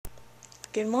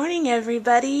Good morning,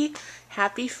 everybody.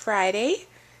 Happy Friday.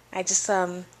 I just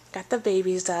got the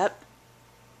babies up,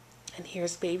 and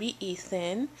here's baby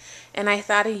Ethan. And I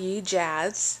thought of you,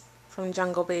 Jazz, from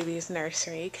Jungle Babies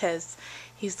Nursery, because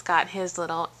he's got his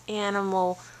little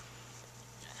animal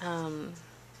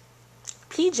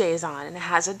PJs on, and it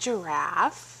has a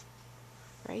giraffe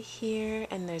right here,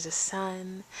 and there's a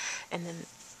sun, and then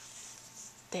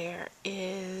there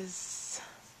is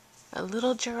a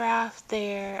little giraffe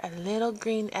there, a little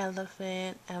green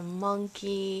elephant, a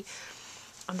monkey,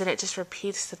 and then it just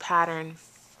repeats the pattern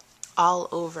all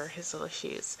over his little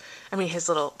shoes. His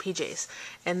little PJs.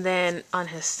 And then on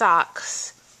his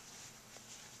socks,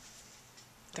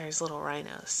 there's little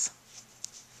rhinos.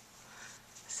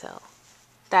 So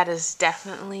that is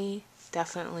definitely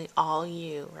all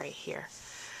you right here.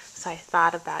 So I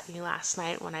thought about you last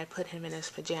night when I put him in his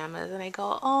pajamas, and I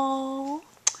go, oh,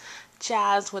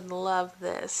 Jazz would love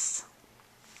this.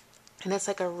 And it's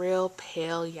like a real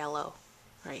pale yellow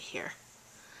right here.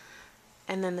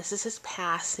 And then this is his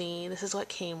passy. This is what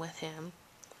came with him.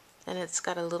 And it's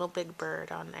got a little big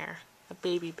bird on there. A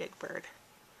baby big bird.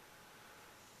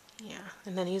 Yeah.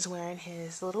 And then he's wearing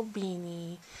his little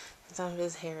beanie. Some of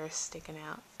his hair is sticking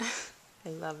out. I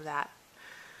love that.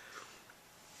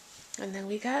 And then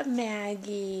we got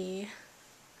Maggie.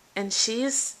 And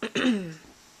she's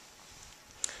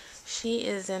she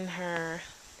is in her,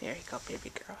 there you go,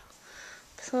 baby girl,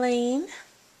 plain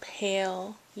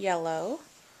pale yellow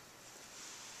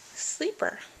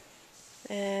sleeper.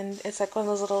 And it's like one of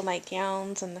those little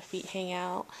nightgowns and the feet hang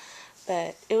out.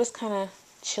 But it was kind of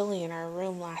chilly in our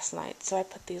room last night, so I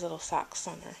put these little socks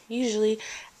on her. Usually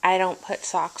I don't put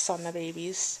socks on the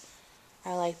babies.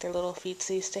 I like their little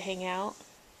feetsies to hang out.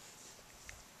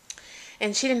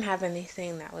 And she didn't have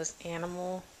anything that was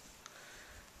animal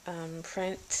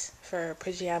print for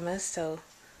pajamas, so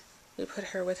we put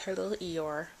her with her little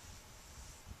Eeyore.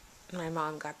 My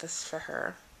mom got this for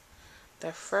her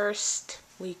the first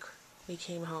week we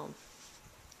came home,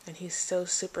 and he's so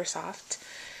super soft.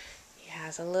 He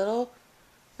has a little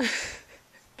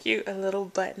cute, a little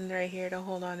button right here to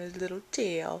hold on his little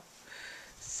tail.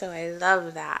 So I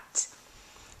love that.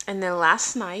 And then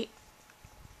last night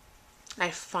I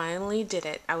finally did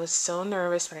it. I was so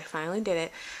nervous, but I finally did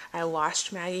it. I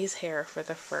washed Maggie's hair for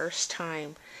the first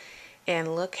time,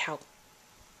 and look how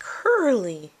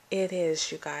curly it is,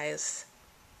 you guys.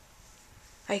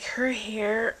 Like, her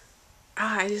hair,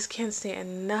 I just can't say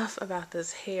enough about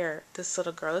this hair, this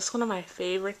little girl. It's one of my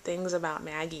favorite things about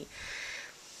Maggie.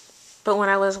 But when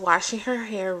I was washing her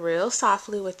hair real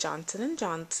softly with Johnson &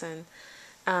 Johnson,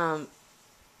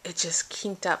 it just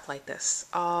kinked up like this.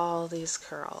 All these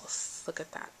curls. Look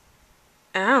at that.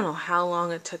 And I don't know how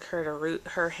long it took her to root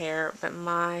her hair, but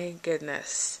my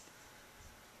goodness.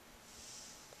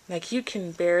 Like, you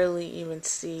can barely even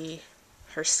see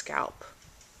her scalp.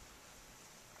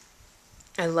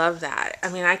 I love that.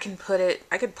 I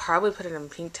could probably put it in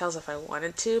pigtails if I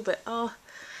wanted to, but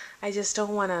I just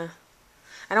don't want to,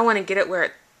 I don't want to get it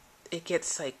where it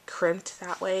gets like crimped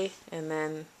that way, and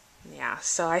then, yeah,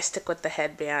 so I stick with the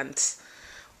headbands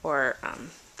or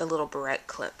the little barrette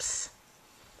clips.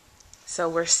 So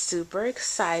we're super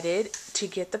excited to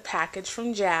get the package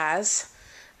from Jazz,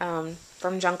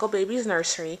 from Jungle Babies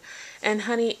Nursery. And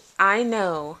honey, I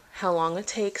know how long it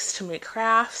takes to make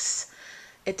crafts.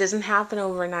 It doesn't happen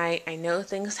overnight. I know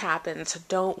things happen, so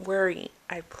don't worry.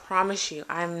 I promise you,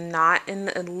 I'm not in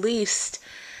the least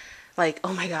like,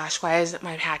 oh my gosh, why isn't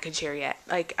my package here yet?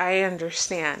 Like, I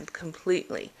understand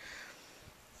completely.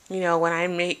 You know, when I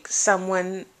make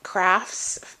someone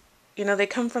crafts, you know, they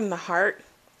come from the heart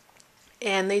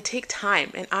and they take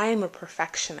time, and I am a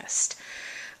perfectionist.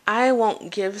 I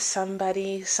won't give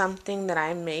somebody something that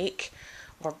I make,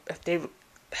 or if they're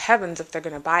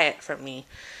going to buy it from me,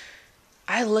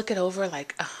 I look it over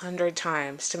like 100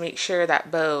 times to make sure that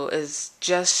bow is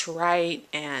just right.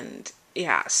 And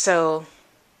yeah, so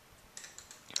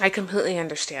I completely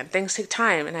understand. Things take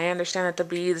time, and I understand that the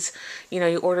beads, you know,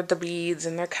 you ordered the beads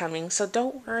and they're coming. So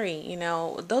don't worry, you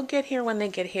know, they'll get here when they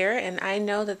get here, and I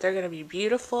know that they're going to be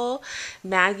beautiful.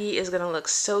 Maggie is going to look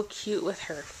so cute with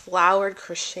her flowered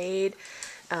crocheted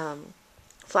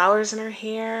flowers in her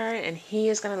hair, and he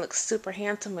is going to look super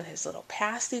handsome with his little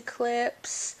passy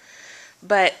clips.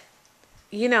 But,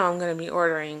 you know, I'm going to be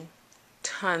ordering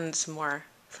tons more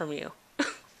from you.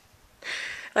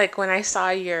 Like when I saw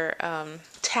your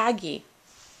Taggy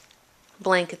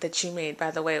blanket that you made,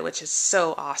 by the way, which is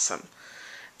so awesome.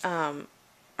 Do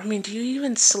you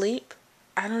even sleep?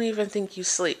 I don't even think you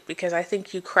sleep, because I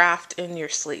think you craft in your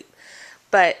sleep.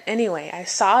 But anyway, I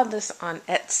saw this on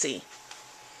Etsy,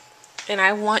 and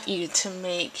I want you to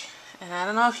make and I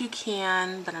don't know if you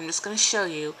can, but I'm just going to show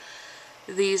you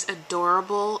these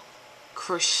adorable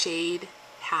crocheted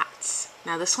hats.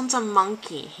 Now this one's a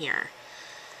monkey here,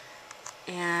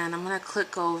 and I'm going to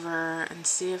click over and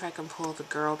see if I can pull the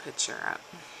girl picture up.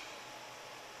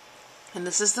 And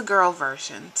this is the girl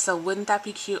version. So wouldn't that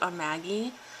be cute on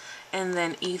Maggie? And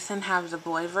then Ethan have the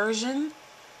boy version.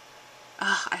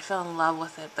 Oh, I fell in love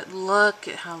with it. But look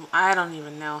at how, I don't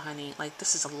even know, honey. Like,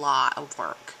 this is a lot of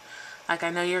work. Like, I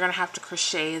know you're going to have to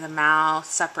crochet the mouth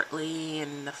separately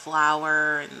and the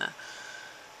flower and the,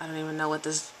 I don't even know what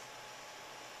this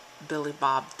Billy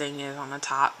Bob thing is on the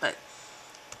top. But,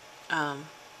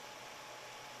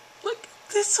 look at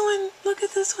this one. Look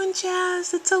at this one,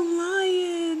 Jazz. It's a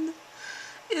lion.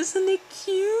 Isn't it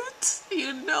cute?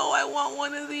 You know I want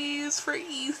one of these for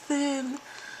Ethan.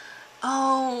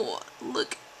 Oh,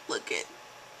 look at,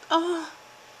 oh,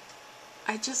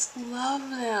 I just love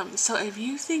them. So if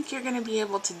you think you're going to be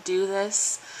able to do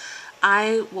this,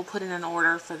 I will put in an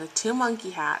order for the 2 monkey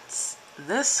hats.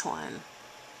 This one,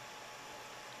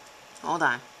 hold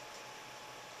on.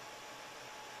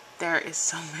 There is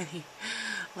so many.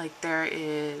 Like there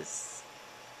is,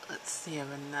 let's see, I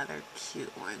have another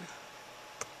cute one.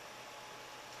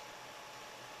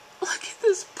 Look at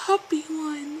this puppy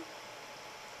one.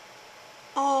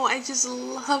 Oh, I just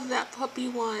love that puppy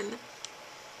one.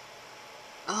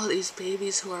 Oh, these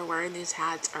babies who are wearing these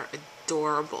hats are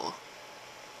adorable.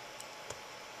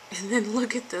 And then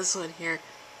look at this one here.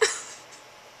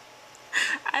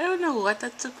 I don't know what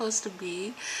that's supposed to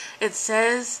be. It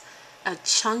says a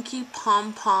chunky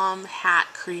pom-pom hat,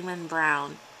 cream and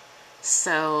brown.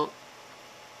 So,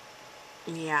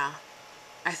 yeah,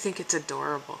 I think it's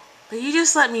adorable. But you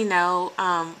just let me know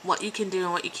what you can do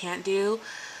and what you can't do.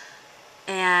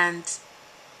 And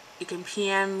you can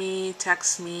PM me,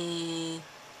 text me,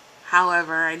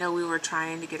 however. I know we were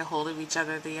trying to get a hold of each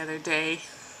other the other day.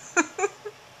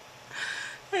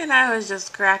 And I was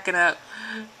just cracking up.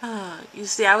 You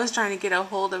see, I was trying to get a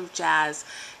hold of Jazz,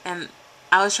 and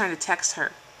I was trying to text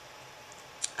her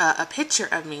a picture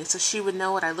of me so she would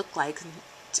know what I look like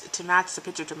to match the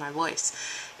picture to my voice.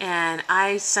 And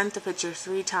I sent the picture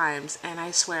 3 times, and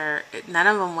I swear none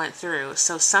of them went through.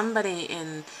 So somebody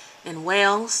in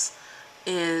Wales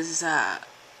is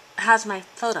has my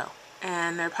photo,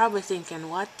 and they're probably thinking,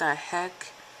 what the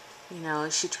heck, you know,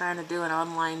 is she trying to do an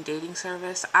online dating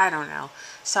service? I don't know.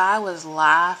 So I was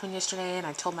laughing yesterday, and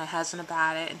I told my husband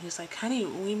about it, and he's like, honey,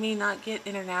 we may not get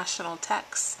international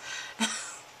texts.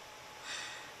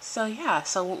 So yeah,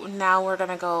 so now we're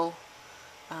gonna go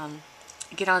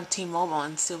get on T-Mobile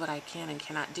and see what I can and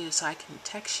cannot do, so I can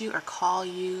text you or call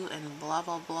you and blah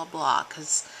blah blah blah,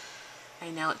 because I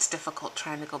know it's difficult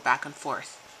trying to go back and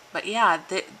forth. But yeah,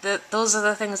 those are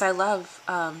the things I love,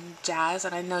 Jazz,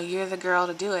 and I know you're the girl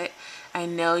to do it. I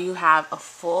know you have a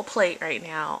full plate right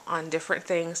now on different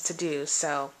things to do,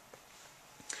 so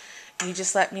you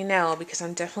just let me know, because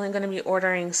I'm definitely going to be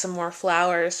ordering some more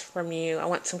flowers from you. I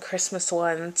want some Christmas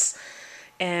ones,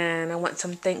 and I want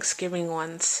some Thanksgiving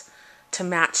ones to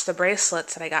match the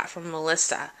bracelets that I got from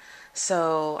Melissa.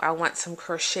 So I want some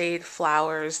crocheted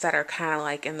flowers that are kind of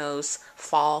like in those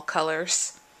fall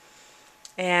colors.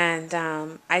 And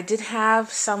I did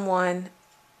have someone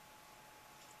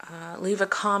leave a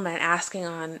comment asking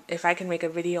on if I can make a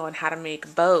video on how to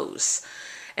make bows.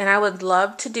 And I would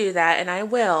love to do that, and I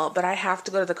will, but I have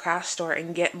to go to the craft store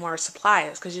and get more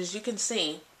supplies, because as you can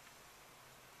see,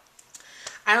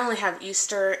 I only have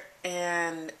Easter,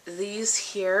 and these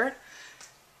here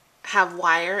have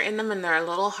wire in them, and they're a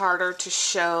little harder to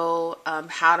show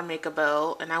how to make a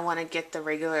bow. And I want to get the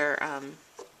regular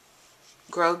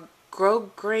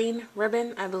grosgrain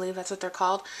ribbon, I believe that's what they're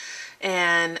called.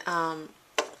 And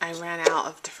I ran out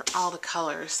of all the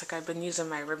colors. Like, I've been using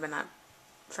my ribbon up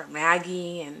for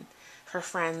Maggie and for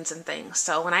friends and things.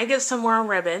 So when I get some more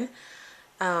ribbon,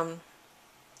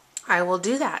 I will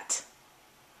do that,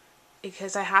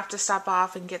 because I have to stop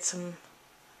off and get some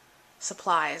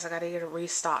supplies. I gotta get it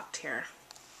restocked here.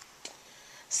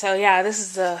 So yeah, this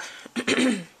is the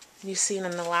you've seen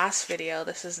in the last video.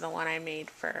 This is the one I made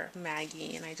for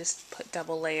Maggie, and I just put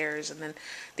double layers, and then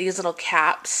these little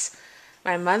caps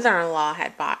my mother-in-law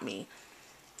had bought me,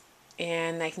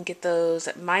 and I can get those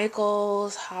at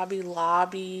Michael's, Hobby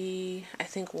Lobby. I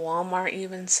think Walmart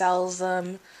even sells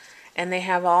them, and they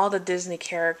have all the Disney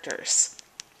characters.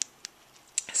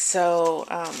 So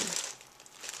I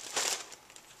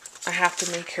have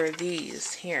to make her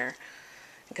these here,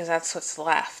 because that's what's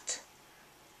left.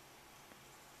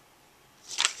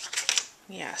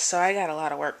 Yeah, so I got a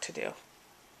lot of work to do.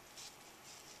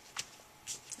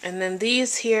 And then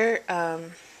these here,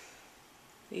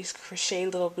 these crochet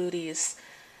little booties,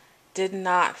 did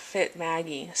not fit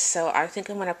Maggie. So I think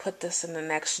I'm going to put this in the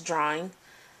next drawing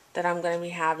that I'm going to be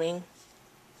having.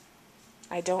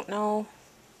 I don't know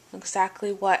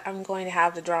exactly what I'm going to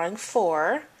have the drawing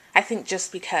for. I think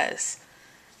just because.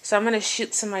 So I'm going to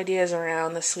shoot some ideas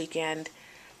around this weekend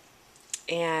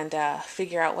and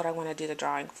figure out what I want to do the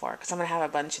drawing for, because I'm going to have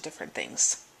a bunch of different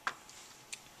things.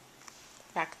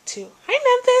 Back to, hi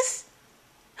Memphis.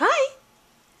 Hi.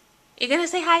 You going to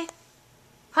say hi?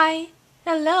 Hi.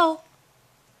 Hello.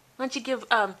 Why don't you give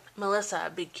Melissa a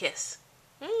big kiss?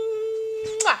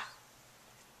 Mwah.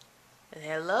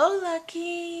 Hello,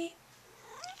 Lucky.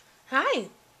 Hi.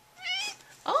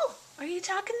 Oh, are you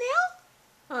talking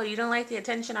now? Oh, you don't like the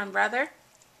attention on brother?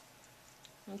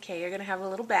 Okay, you're going to have a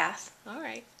little bath. All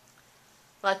right.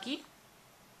 Lucky,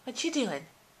 what you doing?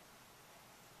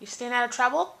 You staying out of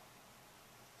trouble?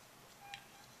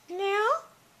 No?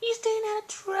 You staying out of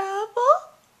trouble?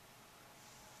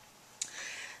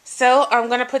 So I'm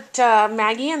going to put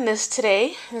Maggie in this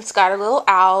today. It's got a little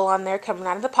owl on there coming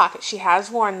out of the pocket. She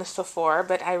has worn this before,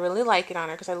 but I really like it on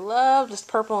her because I love this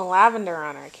purple and lavender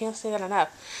on her. I can't say that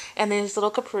enough. And then these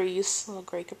little capris, little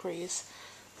gray capris.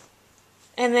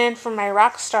 And then for my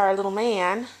rock star little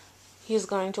man, he's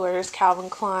going to wear his Calvin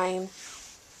Klein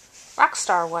rock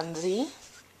star onesie.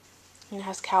 And it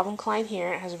has Calvin Klein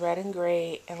here. It has red and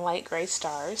gray and light gray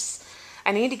stars.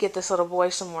 I need to get this little boy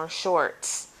some more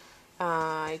shorts.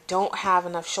 I don't have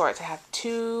enough shorts. I have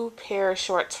 2 pair of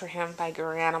shorts for him by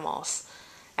Garanimals.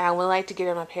 And I would like to get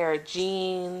him a pair of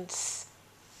jeans,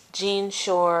 jean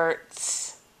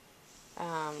shorts,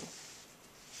 that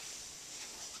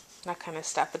kind of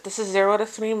stuff. But this is 0 to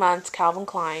 3 months, Calvin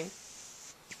Klein.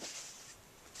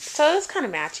 So it's kind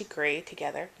of matchy gray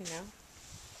together, you know.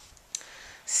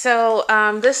 So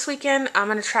this weekend I'm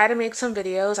going to try to make some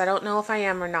videos. I don't know if I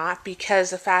am or not, because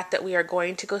the fact that we are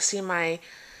going to go see my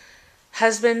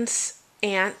husband's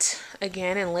aunt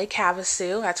again in Lake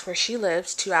Havasu. That's where she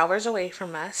lives, 2 hours away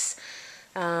from us.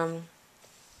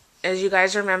 As you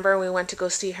guys remember, we went to go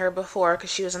see her before because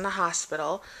she was in the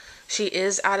hospital. She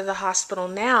is out of the hospital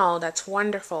now. That's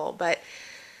wonderful. But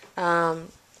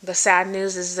the sad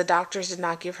news is the doctors did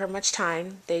not give her much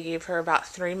time. They gave her about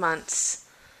 3 months.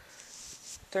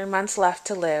 3 months left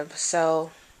to live.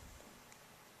 So,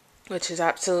 which is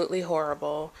absolutely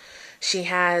horrible. She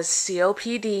has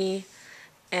COPD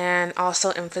and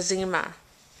also emphysema.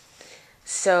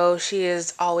 So she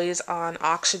is always on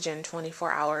oxygen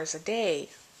 24 hours a day.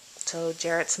 So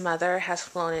Jarrett's mother has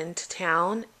flown into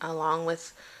town along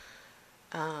with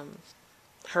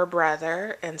her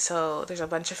brother, and so there's a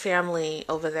bunch of family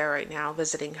over there right now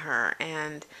visiting her,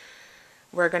 and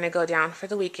we're going to go down for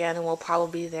the weekend, and we'll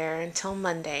probably be there until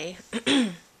Monday.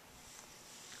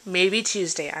 Maybe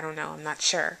Tuesday, I don't know, I'm not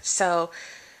sure. So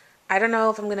I don't know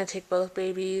if I'm going to take both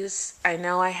babies. I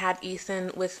know I had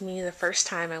Ethan with me the first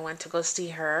time I went to go see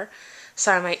her.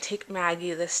 So I might take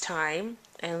Maggie this time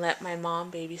and let my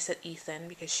mom babysit Ethan,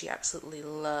 because she absolutely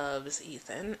loves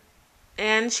Ethan.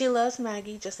 And she loves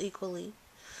Maggie just equally.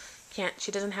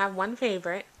 She doesn't have one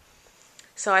favorite.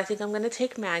 So I think I'm going to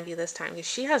take Maggie this time, because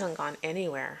she hasn't gone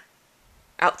anywhere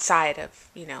outside of,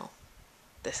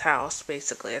 this house,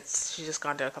 basically. She's just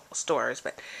gone to a couple stores,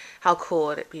 but how cool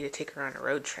would it be to take her on a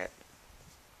road trip?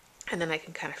 And then I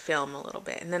can kind of film a little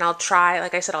bit. And then I'll try,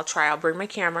 like I said, I'll bring my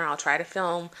camera, I'll try to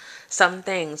film some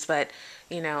things, but,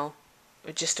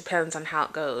 it just depends on how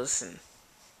it goes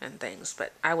and things.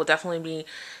 But I will definitely be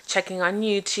checking on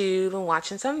YouTube and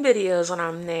watching some videos when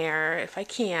I'm there, if I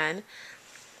can.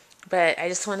 But I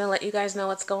just want to let you guys know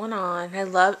what's going on. I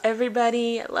love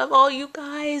everybody. I love all you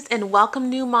guys. And welcome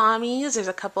new mommies. There's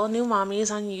a couple of new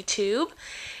mommies on YouTube.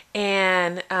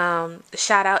 And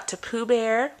shout out to Pooh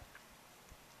Bear.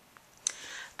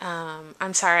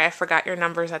 I'm sorry, I forgot your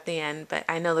numbers at the end, but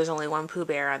I know there's only one Pooh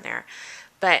Bear on there.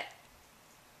 But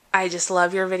I just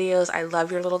love your videos. I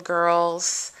love your little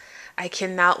girls. I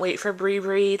cannot wait for Bree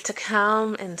Bree to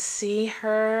come and see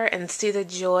her and see the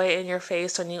joy in your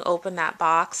face when you open that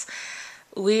box.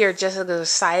 We are just as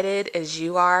excited as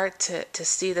you are to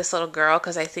see this little girl,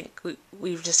 because I think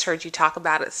we've just heard you talk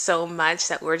about it so much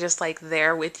that we're just like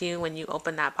there with you when you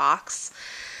open that box.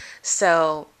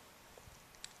 So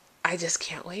I just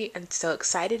can't wait. I'm so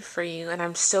excited for you, and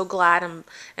I'm so glad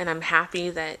and I'm happy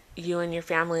that you and your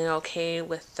family are okay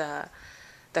with the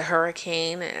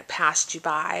hurricane and it passed you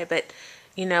by. But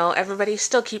everybody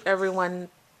still keep everyone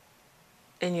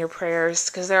in your prayers,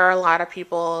 because there are a lot of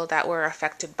people that were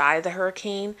affected by the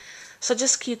hurricane. So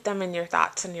just keep them in your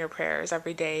thoughts and your prayers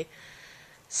every day.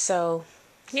 So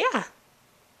yeah.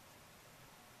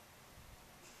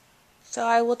 So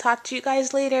I will talk to you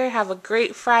guys later. Have a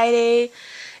great Friday.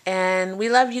 And we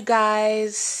love you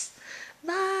guys.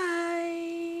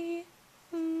 Bye.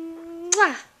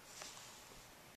 Mwah.